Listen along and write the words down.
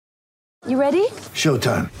You ready?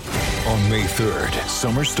 Showtime. On May 3rd,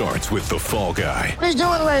 summer starts with The Fall Guy. Let's do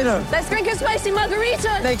it later. Let's drink a spicy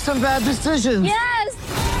margarita. Make some bad decisions. Yes!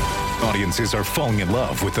 Audiences are falling in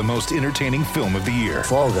love with the most entertaining film of the year.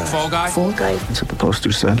 Fall Guy. Fall Guy? Fall Guy. That's what the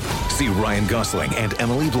poster said. See Ryan Gosling and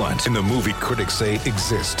Emily Blunt in the movie critics say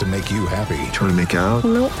exists to make you happy. Trying to make it out?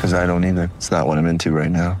 Nope. Because I don't either. It's not what I'm into right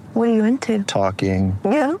now. What are you into? Talking.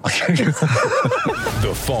 Yeah.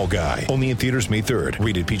 The Fall Guy. Only in theaters May 3rd.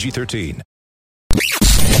 Rated PG-13.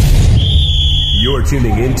 You're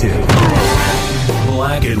tuning into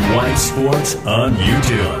Black and White Sports on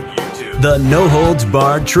YouTube. The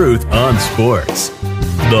no-holds-barred truth on sports.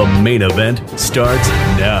 The main event starts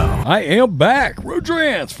now. I am back.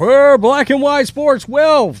 Rodrance for Black and White Sports.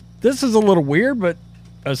 Well, this is a little weird, but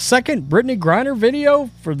a second Brittney Griner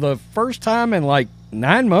video for the first time in like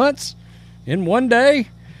 9 months in one day.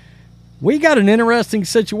 We got an interesting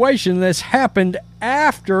situation that's happened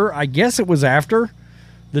after, I guess it was after,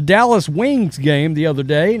 the Dallas Wings game the other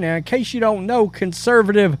day. Now, in case you don't know,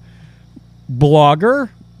 conservative blogger,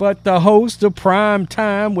 but the host of Prime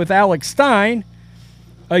Time with Alex Stein,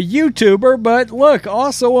 a YouTuber, but look,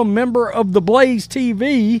 also a member of the Blaze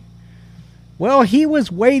TV. Well, he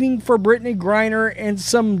was waiting for Brittney Griner and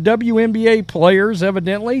some WNBA players,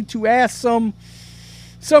 evidently, to ask some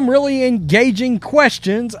really engaging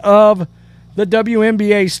questions of the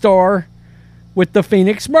WNBA star with the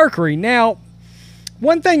Phoenix Mercury. Now,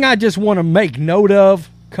 one thing I just want to make note of,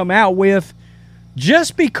 come out with,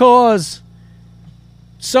 just because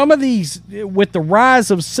some of these, with the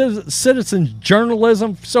rise of citizen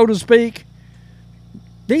journalism, so to speak,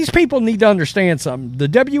 these people need to understand something. The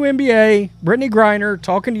WNBA, Brittney Griner,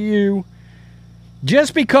 talking to you,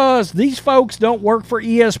 just because these folks don't work for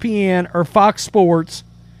ESPN or Fox Sports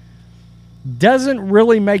doesn't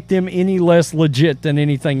really make them any less legit than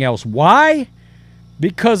anything else. Why?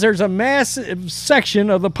 Because there's a massive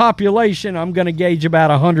section of the population, I'm going to gauge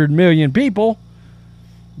about 100 million people,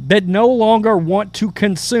 that no longer want to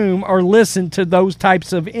consume or listen to those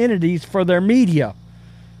types of entities for their media.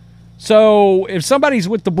 So if somebody's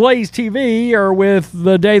with the Blaze TV or with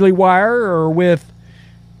the Daily Wire or with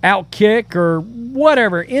Outkick or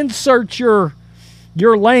whatever, insert your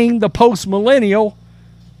lane, the post-millennial,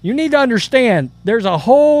 you need to understand there's a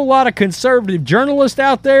whole lot of conservative journalists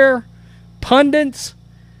out there, pundits,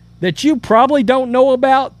 that you probably don't know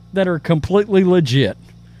about that are completely legit.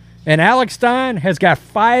 And Alex Stein has got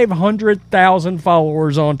 500,000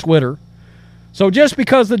 followers on Twitter. So just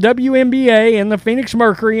because the WNBA and the Phoenix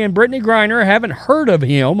Mercury and Brittney Griner haven't heard of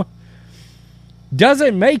him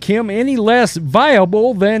doesn't make him any less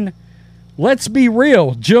viable than, let's be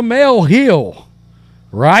real, Jemele Hill,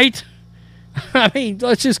 right? I mean,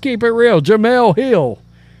 let's just keep it real. Jemele Hill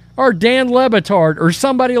or Dan Le Batard or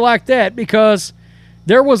somebody like that, because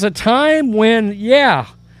there was a time when, yeah,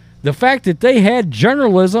 the fact that they had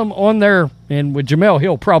journalism on their, and with Jemele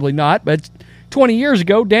Hill probably not, but 20 years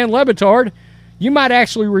ago, Dan Le Batard, you might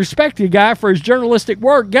actually respect the guy for his journalistic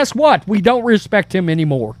work. Guess what? We don't respect him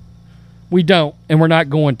anymore. We don't, and we're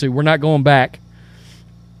not going to. We're not going back.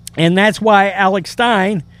 And that's why Alex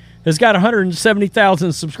Stein has got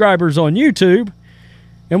 170,000 subscribers on YouTube.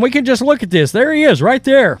 And we can just look at this. There he is, right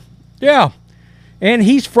there. Yeah. And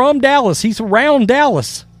he's from Dallas. He's around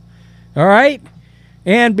Dallas. All right?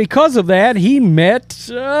 And because of that, he met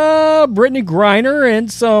Brittney Griner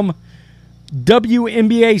and some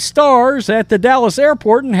WNBA stars at the Dallas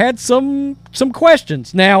airport and had some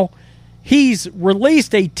questions. Now, he's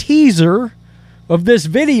released a teaser of this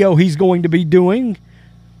video he's going to be doing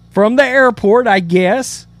from the airport, I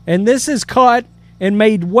guess. And this is caught and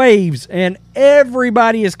made waves, and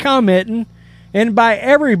everybody is commenting. And by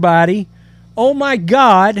everybody, oh my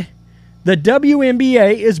God, the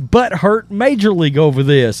WNBA is butthurt Major League over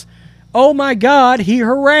this. Oh my God, he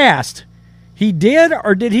harassed. He did,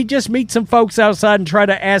 or did he just meet some folks outside and try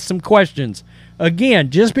to ask some questions?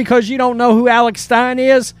 Again, just because you don't know who Alex Stein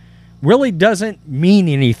is really doesn't mean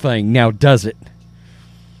anything now, does it?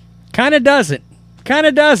 Kind of doesn't. Kind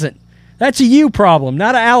of doesn't. That's a you problem,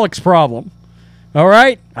 not an Alex problem. All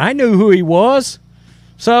right? I knew who he was.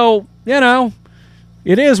 So, you know,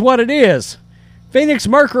 it is what it is. Phoenix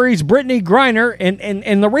Mercury's Brittney Griner,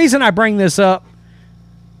 and the reason I bring this up,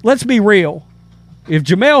 let's be real. If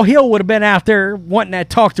Jemele Hill would have been out there wanting to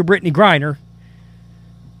talk to Brittney Griner,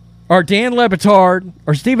 or Dan Le Batard,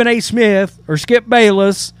 or Stephen A. Smith, or Skip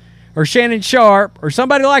Bayless, or Shannon Sharp, or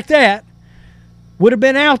somebody like that, would have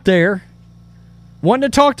been out there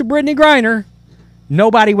wanting to talk to Brittney Griner,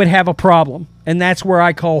 nobody would have a problem. And that's where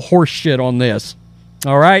I call horse shit on this.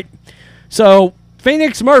 All right? So,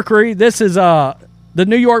 Phoenix Mercury, this is the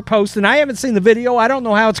New York Post, and I haven't seen the video. I don't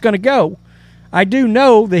know how it's going to go. I do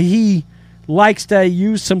know that he likes to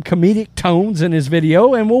use some comedic tones in his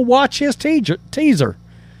video, and we'll watch his teaser.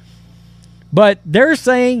 But they're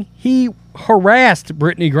saying he harassed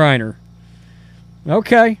Brittney Griner.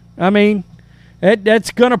 Okay, I mean,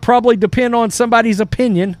 that's going to probably depend on somebody's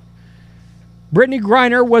opinion. Brittney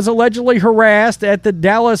Griner was allegedly harassed at the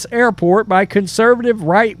Dallas airport by conservative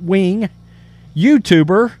right-wing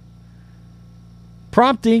YouTuber,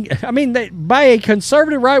 by a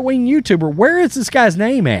conservative right-wing YouTuber. Where is this guy's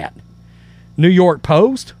name at? New York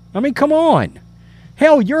Post? I mean, come on.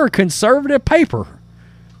 Hell, you're a conservative paper.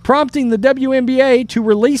 Prompting the WNBA to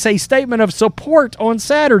release a statement of support on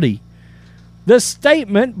Saturday. The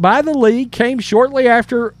statement by the league came shortly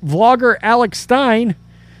after vlogger Alex Stein,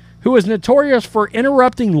 who is notorious for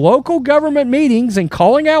interrupting local government meetings and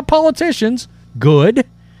calling out politicians,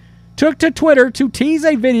 took to Twitter to tease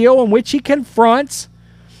a video in which he confronts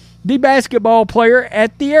the basketball player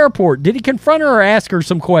at the airport. Did he confront her or ask her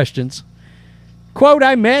some questions? Quote,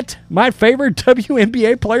 "I met my favorite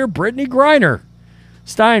WNBA player, Brittney Griner,"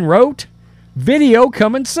 Stein wrote. Video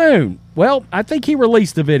coming soon. Well, I think he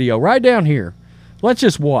released the video right down here. Let's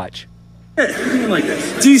just watch. Like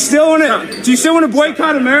this. Do you still want to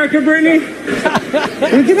boycott America, Brittney?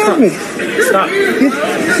 Get off me!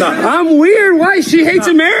 Stop! I'm weird. Why? She hates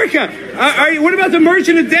America. What about the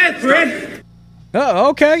merchant of death, Britt?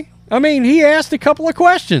 Okay. I mean, he asked a couple of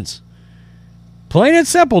questions. Plain and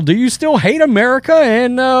simple. Do you still hate America?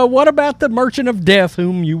 And what about the merchant of death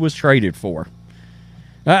whom you was traded for?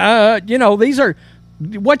 These are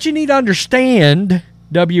what you need to understand.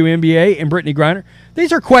 WNBA and Brittney Griner.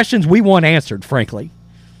 These are questions we want answered, frankly.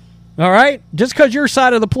 All right? Just because your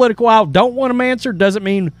side of the political aisle don't want them answered doesn't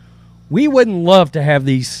mean we wouldn't love to have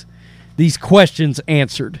these questions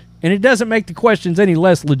answered. And it doesn't make the questions any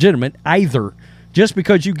less legitimate either, just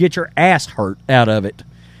because you get your ass hurt out of it.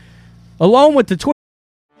 Along with the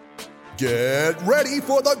Get ready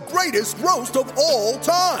for the greatest roast of all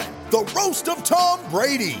time. The Roast of Tom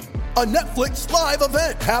Brady. A Netflix live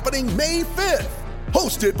event happening May 5th.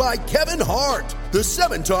 Hosted by Kevin Hart, the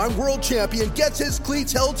 7-time world champion gets his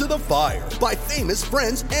cleats held to the fire by famous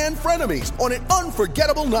friends and frenemies on an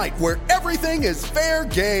unforgettable night where everything is fair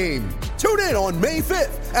game. Tune in on May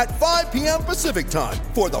 5th at 5 p.m. Pacific time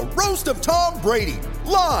for the Roast of Tom Brady,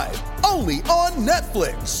 live only on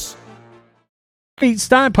Netflix.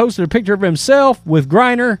 Stein posted a picture of himself with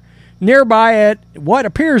Griner nearby at what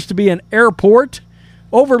appears to be an airport,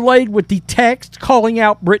 overlaid with the text calling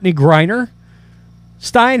out Brittney Griner.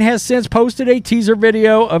 Stein has since posted a teaser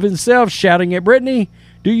video of himself shouting at Brittney,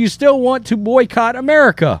 "Do you still want to boycott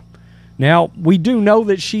America?" Now, we do know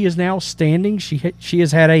that she is now standing. She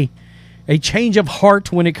has had a change of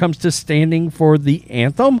heart when it comes to standing for the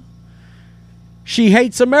anthem. "She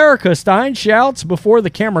hates America," Stein shouts before the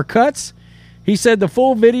camera cuts. He said the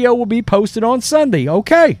full video will be posted on Sunday.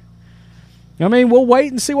 Okay. I mean, we'll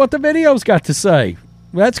wait and see what the video's got to say.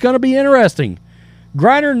 That's going to be interesting.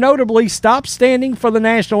 Griner notably stopped standing for the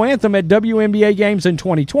national anthem at WNBA games in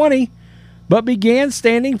 2020, but began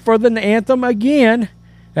standing for the anthem again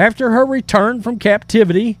after her return from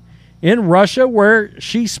captivity in Russia, where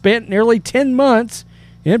she spent nearly 10 months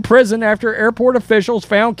in prison after airport officials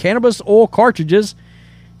found cannabis oil cartridges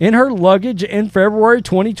in her luggage in February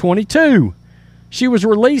 2022. She was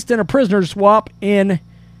released in a prisoner swap in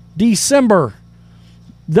December.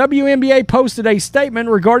 WNBA posted a statement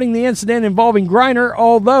regarding the incident involving Griner,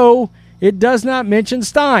 although it does not mention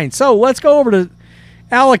Stein. So let's go over to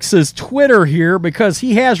Alex's Twitter here, because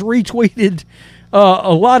he has retweeted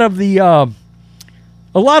a lot of the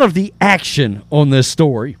action on this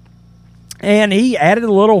story, and he added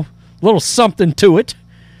a little something to it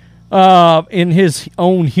in his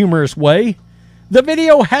own humorous way. The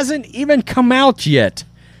video hasn't even come out yet.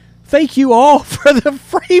 Thank you all for the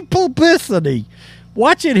free publicity.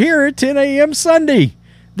 Watch it here at 10 a.m. Sunday.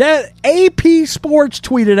 That AP Sports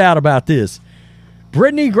tweeted out about this.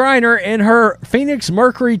 Brittney Griner and her Phoenix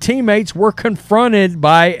Mercury teammates were confronted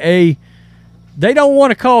by they don't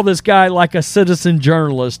want to call this guy like a citizen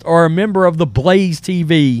journalist or a member of the Blaze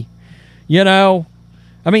TV. You know?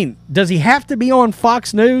 I mean, does he have to be on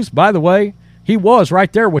Fox News? By the way, he was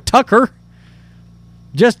right there with Tucker.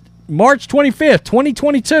 Just March 25th,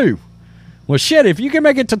 2022. Well, shit, if you can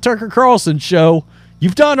make it to Tucker Carlson's show,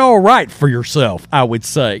 you've done all right for yourself, I would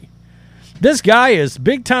say. This guy is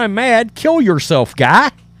big time mad. Kill yourself,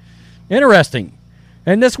 guy. Interesting.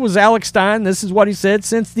 And this was Alex Stein. This is what he said.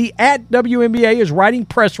 Since the @WNBA is writing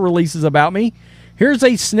press releases about me, here's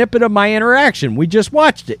a snippet of my interaction. We just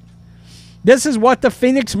watched it. This is what the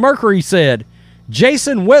Phoenix Mercury said.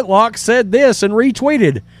 Jason Whitlock said this and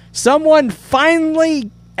retweeted, someone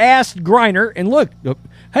finally asked Griner, and look,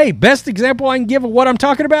 hey, best example I can give of what I'm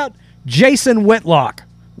talking about, Jason Whitlock.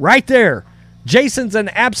 Right there. Jason's an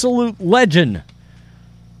absolute legend.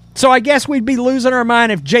 So I guess we'd be losing our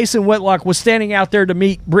mind if Jason Whitlock was standing out there to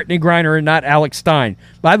meet Brittney Griner and not Alex Stein.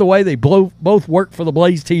 By the way, they both work for the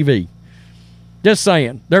Blaze TV. Just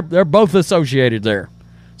saying. They're both associated there.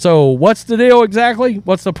 So what's the deal exactly?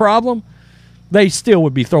 What's the problem? They still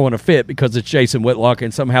would be throwing a fit because it's Jason Whitlock,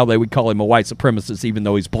 and somehow they would call him a white supremacist even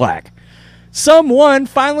though he's black. Someone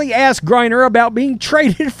finally asked Griner about being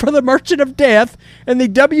traded for the Merchant of Death, and the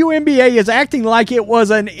WNBA is acting like it was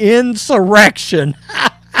an insurrection.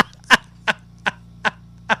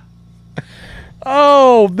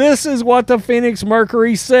 Oh, this is what the Phoenix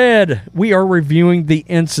Mercury said. We are reviewing the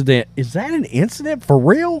incident. Is that an incident for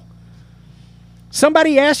real?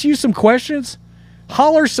 Somebody asked you some questions?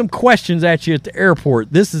 Holler some questions at you at the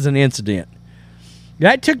airport. This is an incident.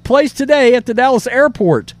 That took place today at the Dallas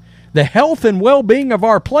airport. The health and well-being of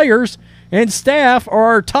our players and staff are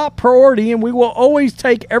our top priority, and we will always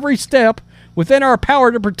take every step within our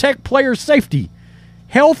power to protect player safety.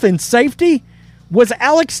 Health and safety? Was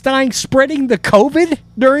Alex Stein spreading the COVID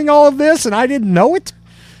during all of this and I didn't know it?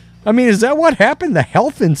 I mean, is that what happened? The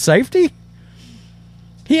health and safety?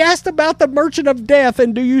 He asked about the Merchant of Death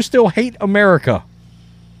and do you still hate America?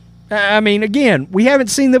 I mean, again, we haven't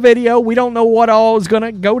seen the video. We don't know what all is going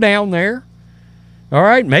to go down there. All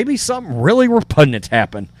right, maybe something really repugnant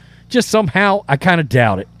happened. Just somehow, I kind of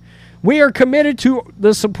doubt it. We are committed to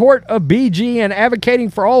the support of BG and advocating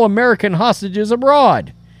for all American hostages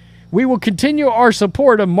abroad. We will continue our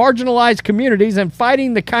support of marginalized communities and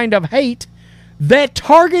fighting the kind of hate that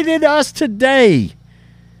targeted us today.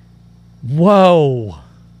 Whoa.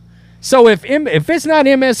 So if it's not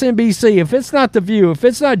MSNBC, if it's not The View, if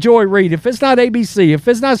it's not Joy Reid, if it's not ABC, if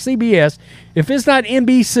it's not CBS, if it's not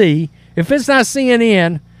NBC, if it's not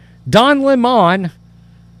CNN, Don Lemon,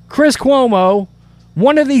 Chris Cuomo,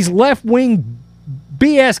 one of these left-wing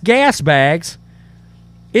BS gas bags,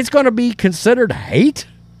 it's going to be considered hate?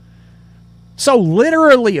 So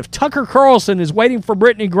literally, if Tucker Carlson is waiting for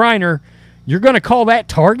Brittney Griner, you're going to call that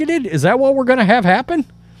targeted? Is that what we're going to have happen?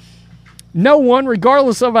 No one,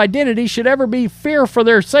 regardless of identity, should ever be fear for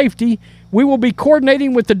their safety. We will be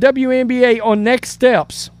coordinating with the WNBA on next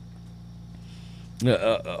steps.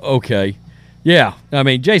 Okay. Yeah, I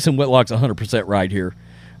mean, Jason Whitlock's 100% right here.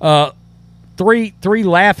 Three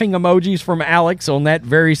laughing emojis from Alex on that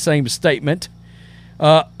very same statement.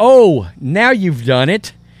 Oh, now you've done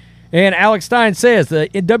it. And Alex Stein says the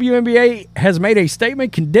WNBA has made a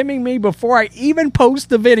statement condemning me before I even post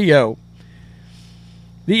the video.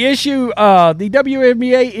 The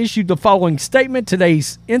WNBA issued the following statement: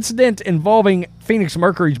 today's incident involving Phoenix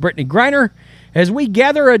Mercury's Brittney Griner. As we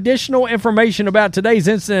gather additional information about today's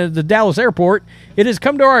incident at the Dallas airport, it has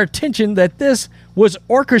come to our attention that this was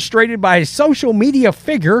orchestrated by a social media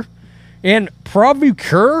figure and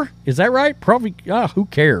provocateur. Is that right? Who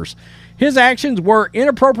cares? His actions were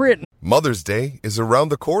inappropriate. Mother's Day is around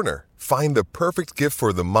the corner. Find the perfect gift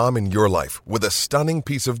for the mom in your life with a stunning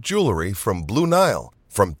piece of jewelry from Blue Nile.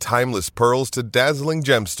 From timeless pearls to dazzling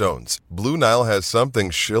gemstones, Blue Nile has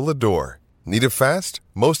something she'll adore. Need it fast?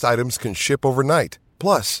 Most items can ship overnight.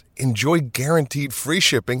 Plus, enjoy guaranteed free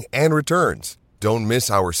shipping and returns. Don't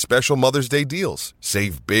miss our special Mother's Day deals.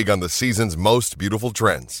 Save big on the season's most beautiful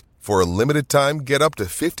trends. For a limited time, get up to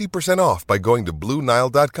 50% off by going to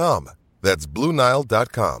BlueNile.com. That's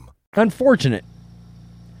BlueNile.com. Unfortunate.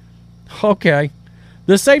 Okay.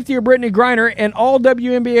 The safety of Brittney Griner and all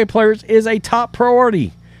WNBA players is a top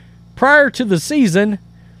priority. Prior to the season,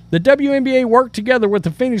 the WNBA worked together with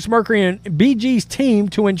the Phoenix Mercury and BG's team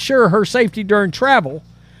to ensure her safety during travel,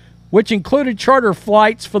 which included charter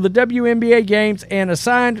flights for the WNBA games and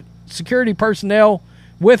assigned security personnel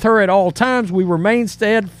with her at all times. We remain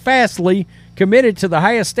steadfastly committed to the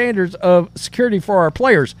highest standards of security for our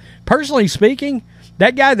players. Personally speaking,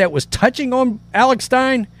 that guy that was touching on Alex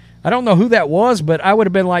Stein, I don't know who that was, but I would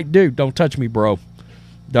have been like, dude, don't touch me, bro.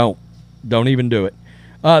 Don't even do it.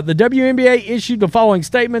 The WNBA issued the following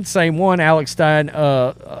statement. Same one, Alex Stein.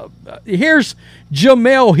 Here's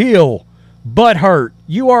Jamel Hill, butthurt.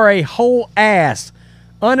 You are a whole ass,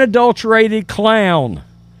 unadulterated clown.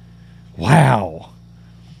 Wow.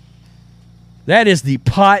 That is the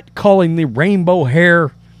pot calling the rainbow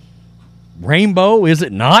hair rainbow, is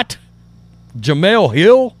it not? Jamel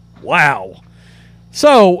Hill? Wow.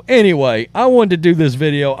 So, anyway, I wanted to do this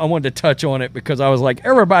video. I wanted to touch on it because I was like,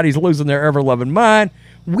 everybody's losing their ever-loving mind.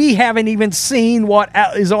 We haven't even seen what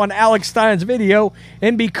is on Alex Stein's video,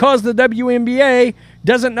 and because the WNBA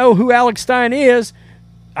doesn't know who Alex Stein is,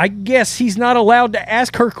 I guess he's not allowed to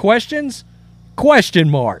ask her questions? Question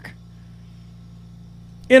mark.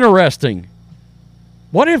 Interesting.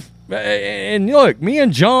 What if, and look, me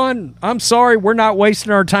and John, I'm sorry, we're not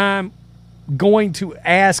wasting our time going to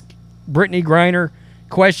ask Brittney Griner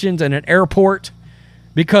questions in an airport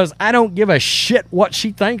because I don't give a shit what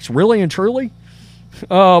she thinks, really and truly.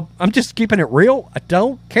 I'm just keeping it real. I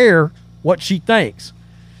don't care what she thinks.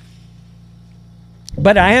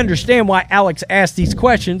 But I understand why Alex asked these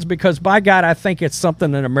questions because, by God, I think it's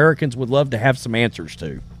something that Americans would love to have some answers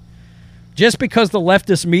to. Just because the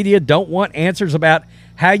leftist media don't want answers about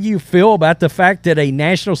how you feel about the fact that a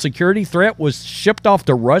national security threat was shipped off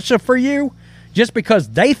to Russia for you, just because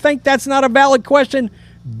they think that's not a valid question,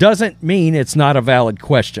 doesn't mean it's not a valid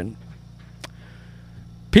question.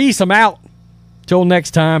 Peace. I'm out. Till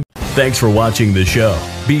next time. Thanks for watching the show.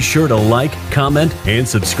 Be sure to like, comment, and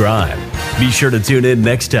subscribe. Be sure to tune in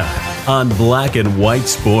next time on Black and White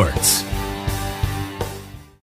Sports.